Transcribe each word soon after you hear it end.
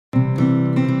Hey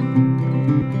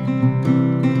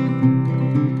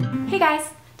guys!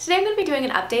 Today I'm going to be doing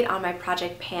an update on my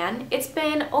project pan. It's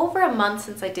been over a month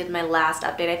since I did my last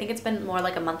update. I think it's been more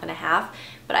like a month and a half,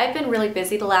 but I've been really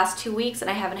busy the last 2 weeks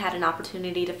and I haven't had an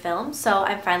opportunity to film, so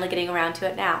I'm finally getting around to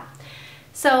it now.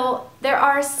 So there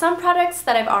are some products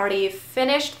that I've already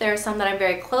finished, there are some that I'm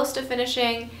very close to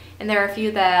finishing, and there are a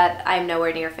few that I'm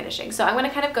nowhere near finishing. So I'm going to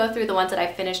kind of go through the ones that I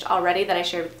finished already that I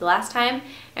shared with you last time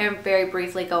and very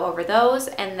briefly go over those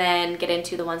and then get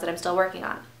into the ones that I'm still working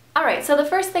on. Alright, so the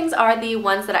first things are the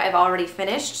ones that I've already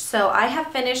finished. So I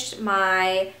have finished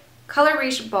my Color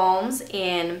Riche Balms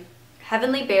in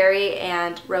Heavenly Berry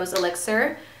and Rose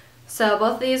Elixir. So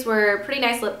both of these were pretty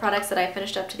nice lip products that I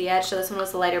finished up to the edge. So this one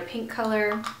was the lighter pink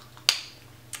color,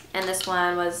 and this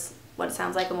one was what it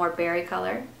sounds like a more berry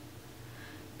color.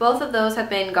 Both of those have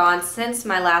been gone since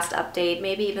my last update,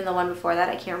 maybe even the one before that,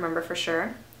 I can't remember for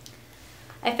sure.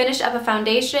 I finished up a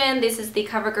foundation. This is the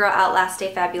Covergirl Outlast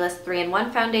Stay Fabulous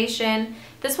 3-in-1 foundation.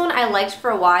 This one I liked for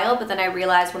a while, but then I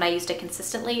realized when I used it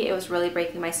consistently, it was really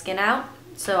breaking my skin out.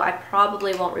 So I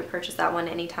probably won't repurchase that one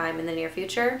anytime in the near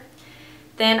future.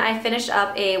 Then I finished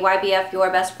up a YBF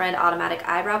Your Best Friend Automatic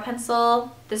Eyebrow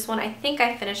Pencil. This one I think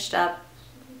I finished up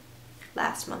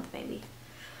last month maybe.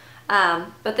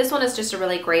 But this one is just a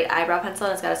really great eyebrow pencil,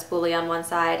 and it's got a spoolie on one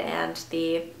side and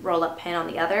the roll-up pin on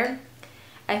the other.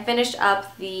 I finished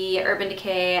up the Urban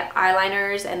Decay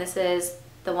eyeliners, and this is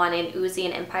the one in Oozy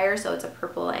and Empire, so it's a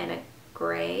purple and a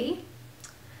gray.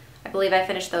 I believe I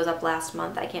finished those up last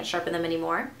month. I can't sharpen them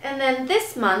anymore. And then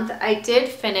this month I did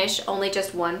finish only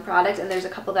just one product, and there's a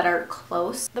couple that are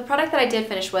close. The product that I did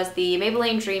finish was the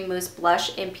Maybelline Dream Mousse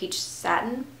Blush in Peach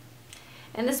Satin.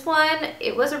 And this one,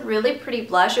 it was a really pretty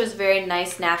blush. It was a very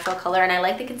nice natural color, and I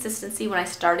liked the consistency when I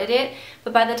started it.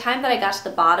 But by the time that I got to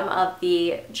the bottom of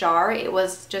the jar, it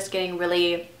was just getting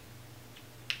really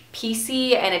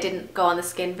piecey, and it didn't go on the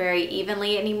skin very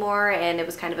evenly anymore, and it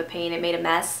was kind of a pain. It made a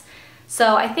mess.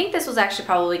 So I think this was actually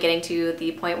probably getting to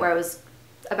the point where it was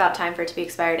about time for it to be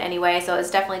expired anyway, so it's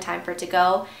definitely time for it to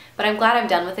go. But I'm glad I'm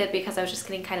done with it because I was just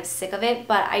getting kind of sick of it.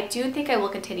 But I do think I will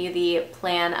continue the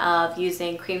plan of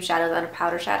using cream shadows under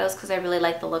powder shadows because I really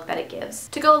like the look that it gives.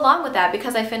 To go along with that,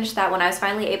 because I finished that one, I was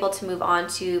finally able to move on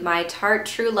to my Tarte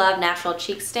True Love Natural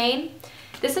Cheek Stain.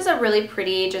 This is a really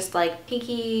pretty, just like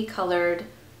pinky colored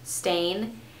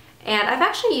stain, and I've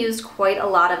actually used quite a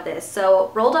lot of this.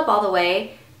 So rolled up all the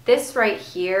way, this right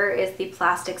here is the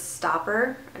plastic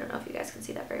stopper. I don't know if you guys can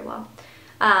see that very well.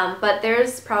 But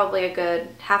there's probably a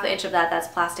good ½ inch of that's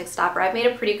plastic stopper. I've made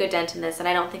a pretty good dent in this, and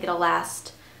I don't think it'll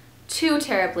last too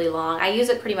terribly long. I use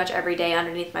it pretty much every day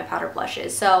underneath my powder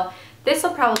blushes. So this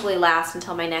will probably last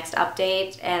until my next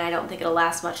update, and I don't think it'll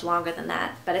last much longer than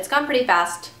that. But it's gone pretty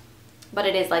fast, but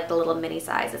it is like the little mini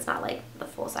size. It's not like the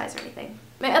full size or anything.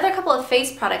 My other couple of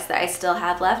face products that I still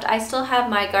have left, I still have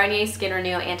my Garnier Skin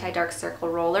Renew Anti-Dark Circle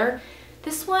Roller.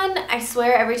 This one, I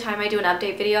swear every time I do an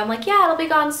update video, I'm like, yeah, it'll be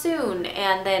gone soon,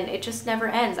 and then it just never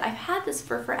ends. I've had this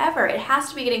for forever. It has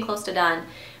to be getting close to done,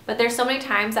 but there's so many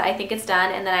times that I think it's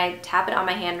done, and then I tap it on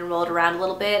my hand and roll it around a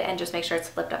little bit and just make sure it's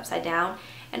flipped upside down,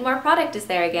 and more product is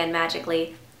there again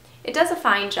magically. It does a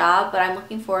fine job, but I'm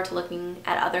looking forward to looking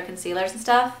at other concealers and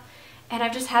stuff. And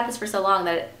I've just had this for so long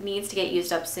that it needs to get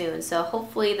used up soon, so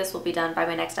hopefully this will be done by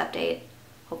my next update.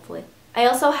 Hopefully. I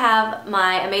also have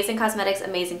my Amazing Cosmetics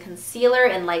Amazing Concealer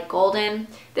in Light Golden.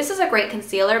 This is a great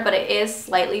concealer, but it is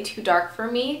slightly too dark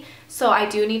for me, so I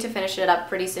do need to finish it up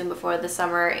pretty soon before the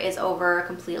summer is over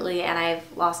completely and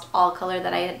I've lost all color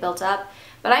that I had built up.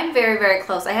 But I'm very, very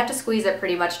close. I have to squeeze it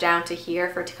pretty much down to here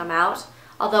for it to come out.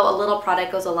 Although a little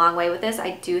product goes a long way with this,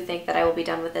 I do think that I will be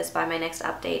done with this by my next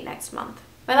update next month.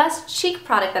 My last cheek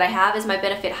product that I have is my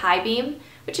Benefit High Beam,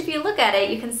 which if you look at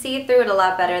it, you can see through it a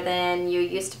lot better than you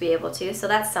used to be able to, so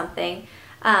that's something.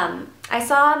 I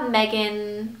saw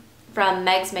Megan from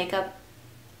Meg's Makeup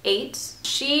 8.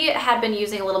 She had been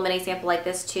using a little mini sample like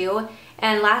this too,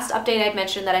 and last update I'd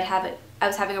mentioned that I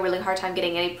was having a really hard time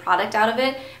getting any product out of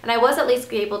it, and I was at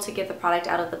least able to get the product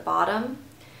out of the bottom,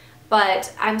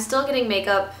 but I'm still getting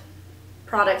makeup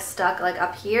product stuck like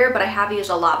up here, but I have used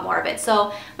a lot more of it.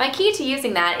 So my key to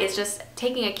using that is just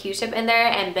taking a Q-tip in there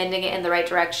and bending it in the right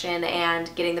direction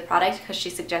and getting the product, because she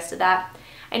suggested that.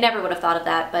 I never would have thought of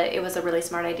that, but it was a really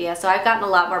smart idea. So I've gotten a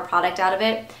lot more product out of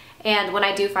it, and when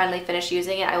I do finally finish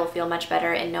using it, I will feel much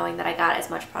better in knowing that I got as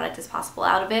much product as possible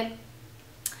out of it.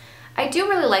 I do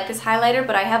really like this highlighter,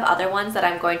 but I have other ones that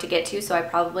I'm going to get to, so I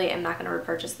probably am not going to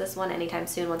repurchase this one anytime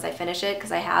soon once I finish it,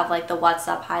 because I have like the What's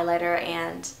Up highlighter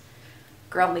and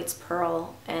Girl Meets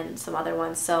Pearl and some other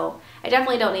ones, so I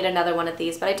definitely don't need another one of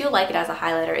these, but I do like it as a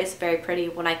highlighter. It's very pretty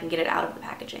when I can get it out of the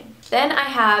packaging. Then I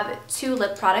have 2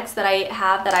 lip products that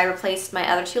I replaced my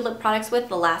other 2 lip products with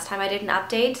the last time I did an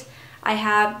update. I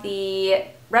have the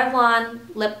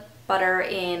Revlon Lip Butter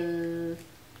in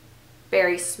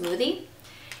Berry Smoothie,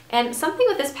 and something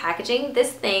with this packaging,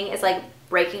 this thing is like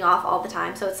breaking off all the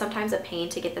time, so it's sometimes a pain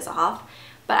to get this off,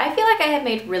 but I feel like I have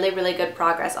made really, really good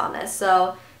progress on this.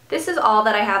 So this is all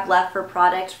that I have left for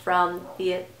product from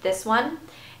this one,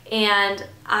 and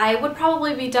I would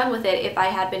probably be done with it if I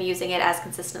had been using it as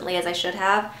consistently as I should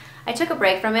have. I took a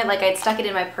break from it, like I'd stuck it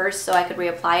in my purse so I could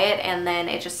reapply it, and then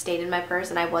it just stayed in my purse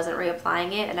and I wasn't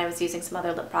reapplying it, and I was using some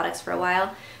other lip products for a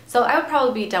while. So I would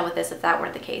probably be done with this if that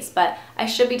weren't the case, but I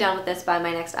should be done with this by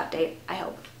my next update, I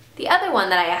hope. The other one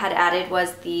that I had added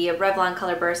was the Revlon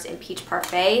Colorburst in Peach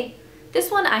Parfait. This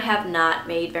one I have not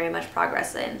made very much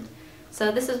progress in.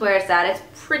 So this is where it's at. It's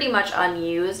pretty much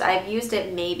unused. I've used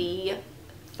it maybe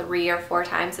 3 or 4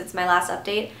 times since my last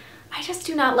update. I just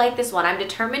do not like this one. I'm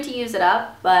determined to use it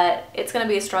up, but it's going to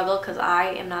be a struggle because I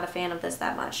am not a fan of this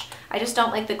that much. I just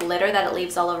don't like the glitter that it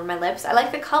leaves all over my lips. I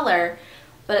like the color,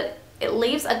 but it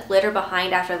leaves a glitter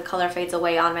behind after the color fades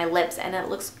away on my lips, and it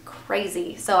looks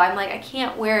crazy. So I'm like, I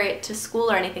can't wear it to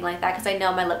school or anything like that because I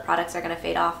know my lip products are going to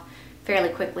fade off fairly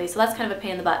quickly. So that's kind of a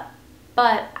pain in the butt.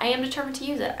 But I am determined to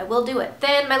use it. I will do it.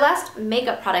 Then my last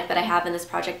makeup product that I have in this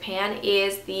project pan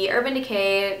is the Urban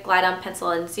Decay Glide On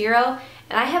Pencil in Zero,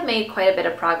 and I have made quite a bit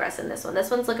of progress in this one. This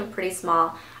one's looking pretty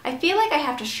small. I feel like I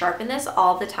have to sharpen this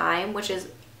all the time, which is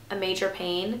a major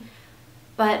pain,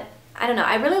 but I don't know.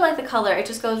 I really like the color. It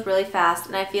just goes really fast,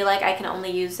 and I feel like I can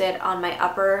only use it on my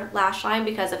upper lash line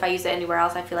because if I use it anywhere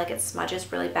else, I feel like it smudges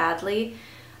really badly.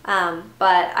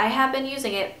 But I have been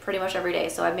using it pretty much every day,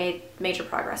 so I've made major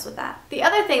progress with that. The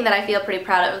other thing that I feel pretty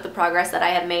proud of the progress that I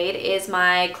have made is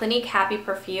my Clinique Happy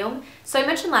perfume. So I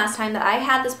mentioned last time that I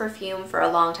had this perfume for a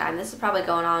long time. This is probably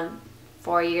going on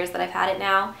 4 years that I've had it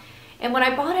now. And when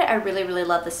I bought it, I really, really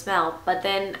loved the smell, but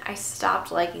then I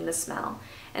stopped liking the smell.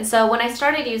 And so when I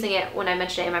started using it, when I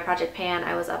mentioned it in my project pan,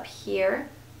 I was up here.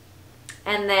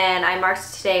 And then I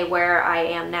marked today where I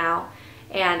am now,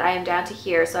 and I am down to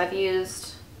here. So I've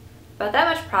used about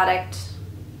that much product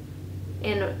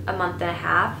in a month and a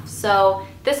half. So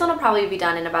this one will probably be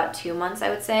done in about 2 months, I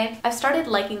would say. I've started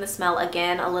liking the smell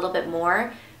again a little bit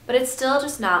more, but it's still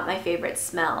just not my favorite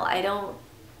smell.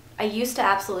 I used to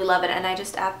absolutely love it, and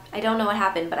I don't know what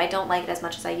happened, but I don't like it as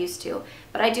much as I used to.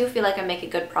 But I do feel like I'm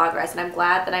making good progress, and I'm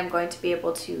glad that I'm going to be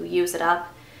able to use it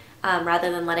up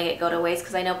rather than letting it go to waste,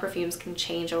 because I know perfumes can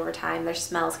change over time, their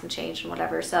smells can change and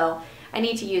whatever. So I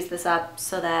need to use this up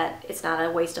so that it's not a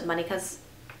waste of money, because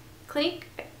Clinique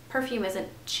perfume isn't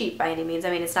cheap by any means. I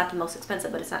mean, it's not the most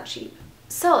expensive, but it's not cheap.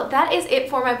 So that is it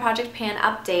for my project pan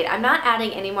update. I'm not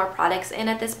adding any more products in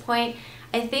at this point.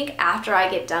 I think after I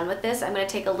get done with this, I'm going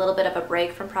to take a little bit of a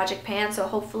break from project pan, so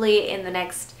hopefully in the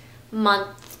next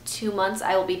month, 2 months,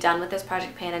 I will be done with this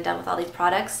project pan and done with all these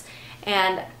products.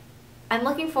 And I'm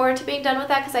looking forward to being done with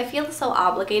that because I feel so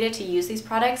obligated to use these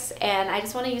products, and I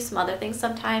just want to use some other things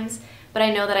sometimes, but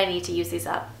I know that I need to use these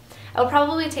up. I will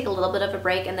probably take a little bit of a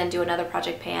break and then do another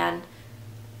project pan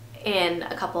in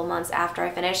a couple of months after I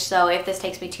finish. So if this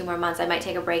takes me 2 more months, I might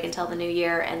take a break until the new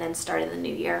year and then start in the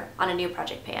new year on a new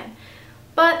project pan.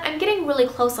 But I'm getting really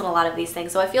close on a lot of these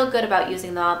things, so I feel good about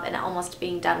using them up and almost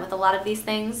being done with a lot of these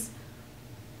things.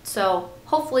 So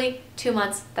hopefully 2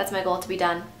 months, that's my goal, to be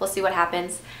done. We'll see what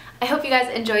happens. I hope you guys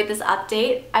enjoyed this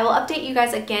update. I will update you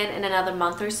guys again in another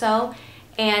month or so.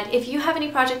 And if you have any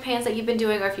project pans that you've been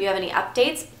doing, or if you have any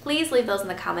updates, please leave those in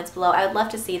the comments below. I would love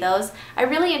to see those. I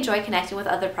really enjoy connecting with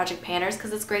other project panners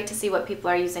because it's great to see what people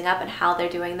are using up and how they're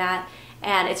doing that.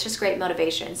 And it's just great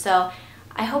motivation. So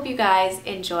I hope you guys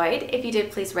enjoyed. If you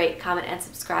did, please rate, comment, and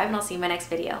subscribe, and I'll see you in my next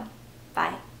video.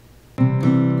 Bye.